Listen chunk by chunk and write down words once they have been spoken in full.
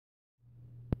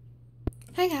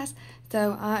Hey guys,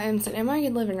 so I am sitting in my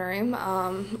living room.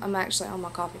 I'm actually on my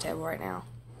coffee table right now.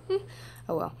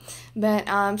 Oh well. But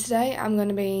today I'm going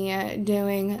to be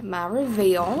doing my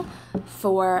reveal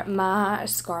for my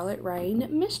Scarlet Raine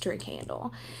mystery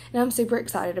candle. And I'm super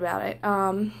excited about it.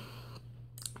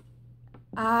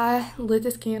 I lit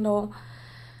this candle,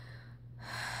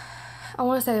 I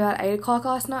want to say about 8 o'clock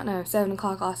last night. No, 7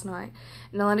 o'clock last night.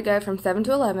 And I let it go from 7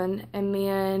 to 11. And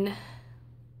then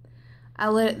I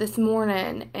lit it this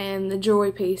morning and the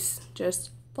jewelry piece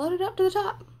just floated up to the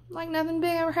top like nothing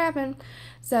big ever happened.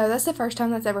 So that's the first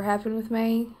time that's ever happened with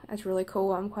me. That's really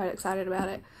cool. I'm quite excited about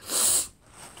it.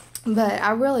 But I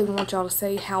really want y'all to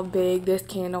see how big this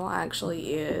candle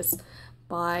actually is.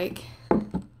 Like,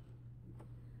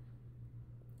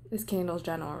 this candle's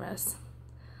ginormous.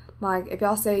 Like, if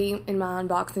y'all see in my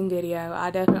unboxing video, I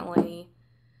definitely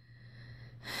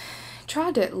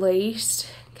tried to at least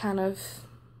kind of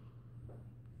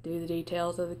do the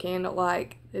details of the candle.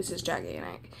 Like, this is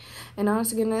gigantic. And honest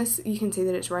to goodness, you can see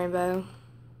that it's rainbow.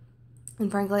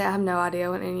 And frankly, I have no idea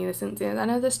what any of the scents is. I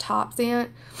know this top scent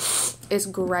is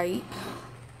grape,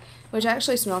 which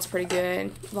actually smells pretty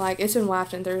good. Like, it's been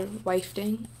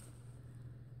wafting.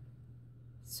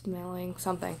 Smelling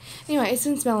something. Anyway, it's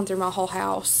been smelling through my whole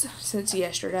house since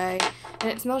yesterday.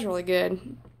 And it smells really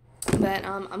good. But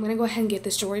I'm going to go ahead and get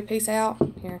this jewelry piece out.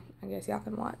 Here, I guess y'all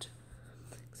can watch.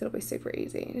 It'll be super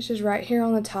easy. It's just right here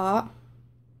on the top.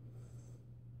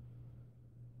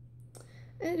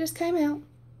 And it just came out.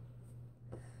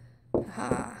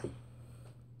 Aha.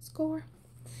 Score.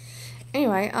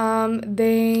 Anyway,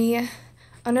 the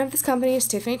owner of this company is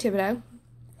Tiffany Thibodeau.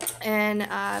 And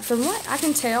from what I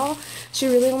can tell, she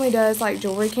really only does like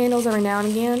jewelry candles every now and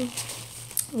again.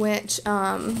 Which,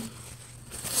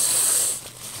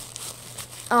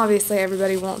 obviously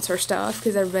everybody wants her stuff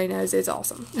because everybody knows it's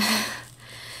awesome.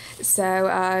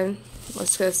 So,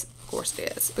 let's just, of course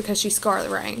it is, because she's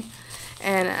Scarlet Raine.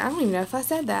 And I don't even know if I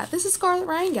said that. This is Scarlet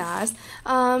Raine, guys.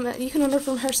 You can order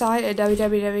from her site at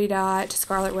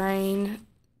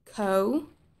www.scarletrainco,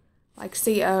 like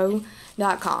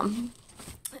co.com.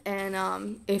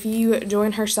 And if you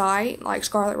join her site, like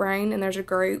Scarlet Raine, and there's a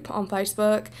group on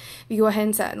Facebook, you go ahead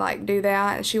and set, like, do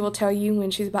that, and she will tell you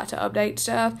when she's about to update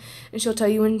stuff, and she'll tell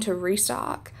you when to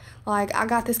restock. Like, I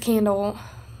got this candle, I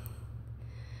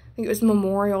think it was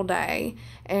Memorial Day,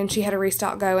 and she had a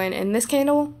restock going, and this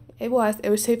candle, it was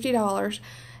 $50,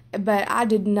 but I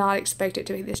did not expect it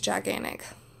to be this gigantic.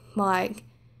 Like,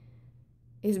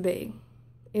 it's big.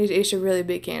 It's a really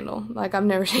big candle. Like, I've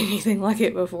never seen anything like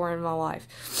it before in my life.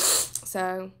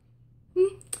 So,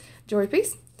 jewelry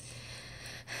piece.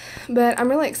 But I'm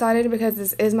really excited because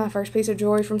this is my first piece of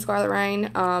jewelry from Scarlet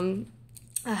Raine. I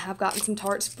have gotten some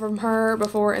tarts from her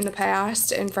before in the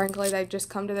past, and frankly, they've just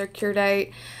come to their cure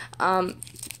date. I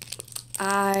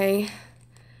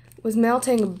was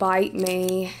melting Bite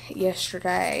Me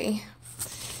yesterday,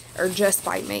 or Just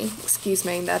Bite Me, excuse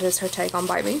me, that is her take on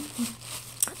Bite Me.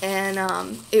 And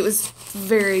it was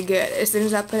very good. As soon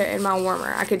as I put it in my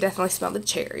warmer, I could definitely smell the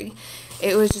cherry.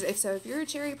 It was just, so if you're a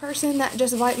cherry person, that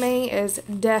Just Bite Me is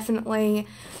definitely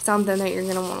something that you're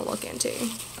going to want to look into.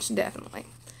 Definitely.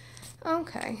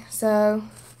 Okay, so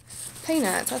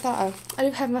peanuts. I thought I do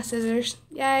have my scissors.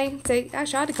 Yay. See, I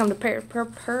tried to come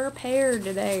prepared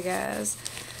today, guys.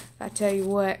 I tell you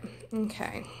what.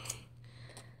 Okay.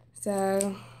 So,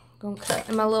 I'm going to cut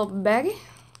in my little baggie.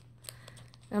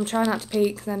 I'm trying not to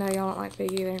peek because I know y'all don't like to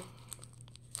peek either.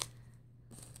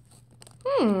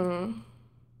 Oh,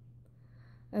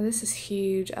 this is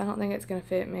huge. I don't think it's going to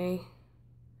fit me.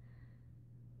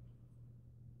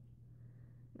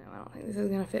 No, I don't think this is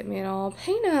going to fit me at all.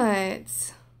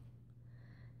 Peanuts!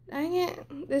 Dang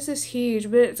it. This is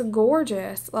huge, but it's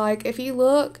gorgeous. Like, if you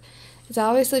look, it's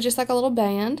obviously just like a little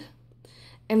band.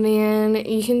 And then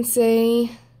you can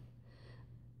see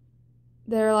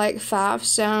there are like 5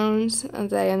 stones, and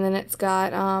then it's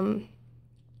got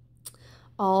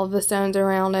all of the stones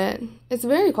around it. It's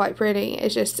quite pretty.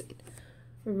 It's just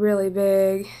really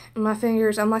big. My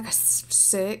fingers, I'm like a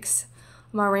 6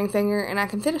 on my ring finger, and I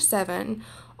can fit a 7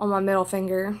 on my middle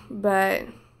finger, but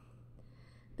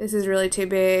this is really too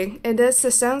big. The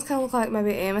stones kind of look like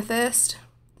maybe amethyst,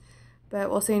 but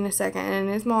we'll see in a second. And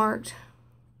it's marked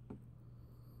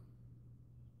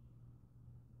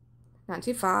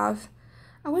 925.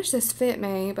 I wish this fit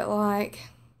me, but like,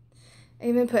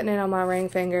 even putting it on my ring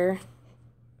finger,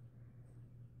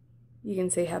 you can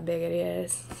see how big it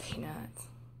is. Peanuts.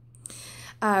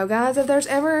 Oh, guys, if there's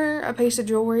ever a piece of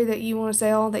jewelry that you want to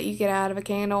sell that you get out of a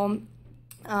candle,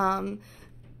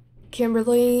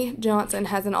 Kimberly Johnson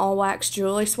has an all wax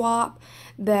jewelry swap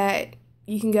that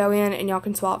you can go in and y'all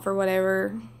can swap for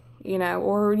whatever you know,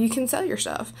 or you can sell your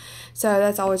stuff. So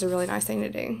that's always a really nice thing to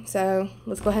do. So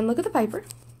let's go ahead and look at the paper.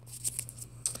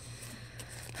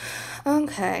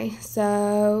 Okay,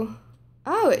 so,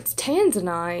 oh, it's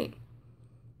tanzanite.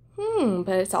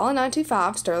 But it's all in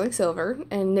 925 sterling silver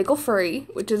and nickel free,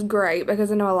 which is great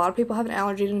because I know a lot of people have an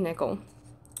allergy to nickel.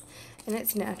 And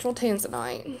it's natural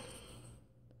tanzanite.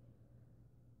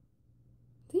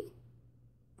 See?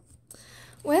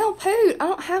 Well, Poot, I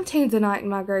don't have tanzanite in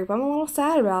my group. I'm a little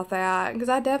sad about that because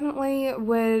I definitely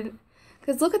would,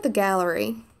 because look at the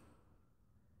gallery.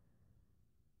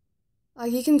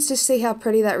 Like, you can just see how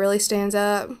pretty that really stands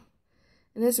up.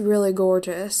 And it's really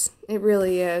gorgeous. It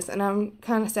really is. And I'm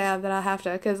kind of sad that I have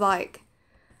to, because, like,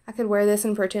 I could wear this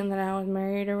and pretend that I was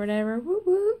married or whatever. Woo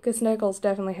woo. Because Nichols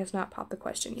definitely has not popped the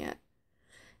question yet.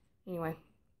 Anyway.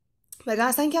 But,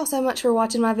 guys, thank y'all so much for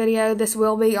watching my video. This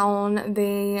will be on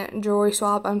the jewelry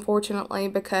swap, unfortunately,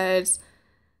 because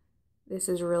this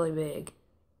is really big.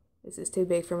 This is too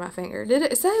big for my finger. Did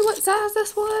it say what size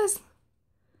this was?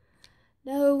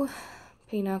 No.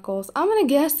 Pinocchles. I'm gonna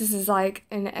guess this is like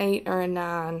an 8 or a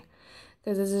 9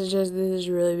 because this is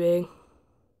really big.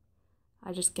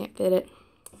 I just can't fit it,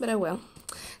 but I will.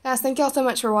 Guys, thank y'all so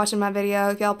much for watching my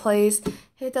video. If y'all please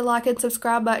hit the like and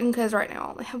subscribe button because right now I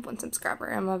only have 1 subscriber.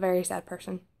 I'm a very sad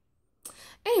person.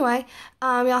 Anyway,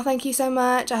 y'all thank you so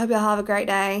much. I hope y'all have a great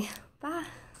day. Bye.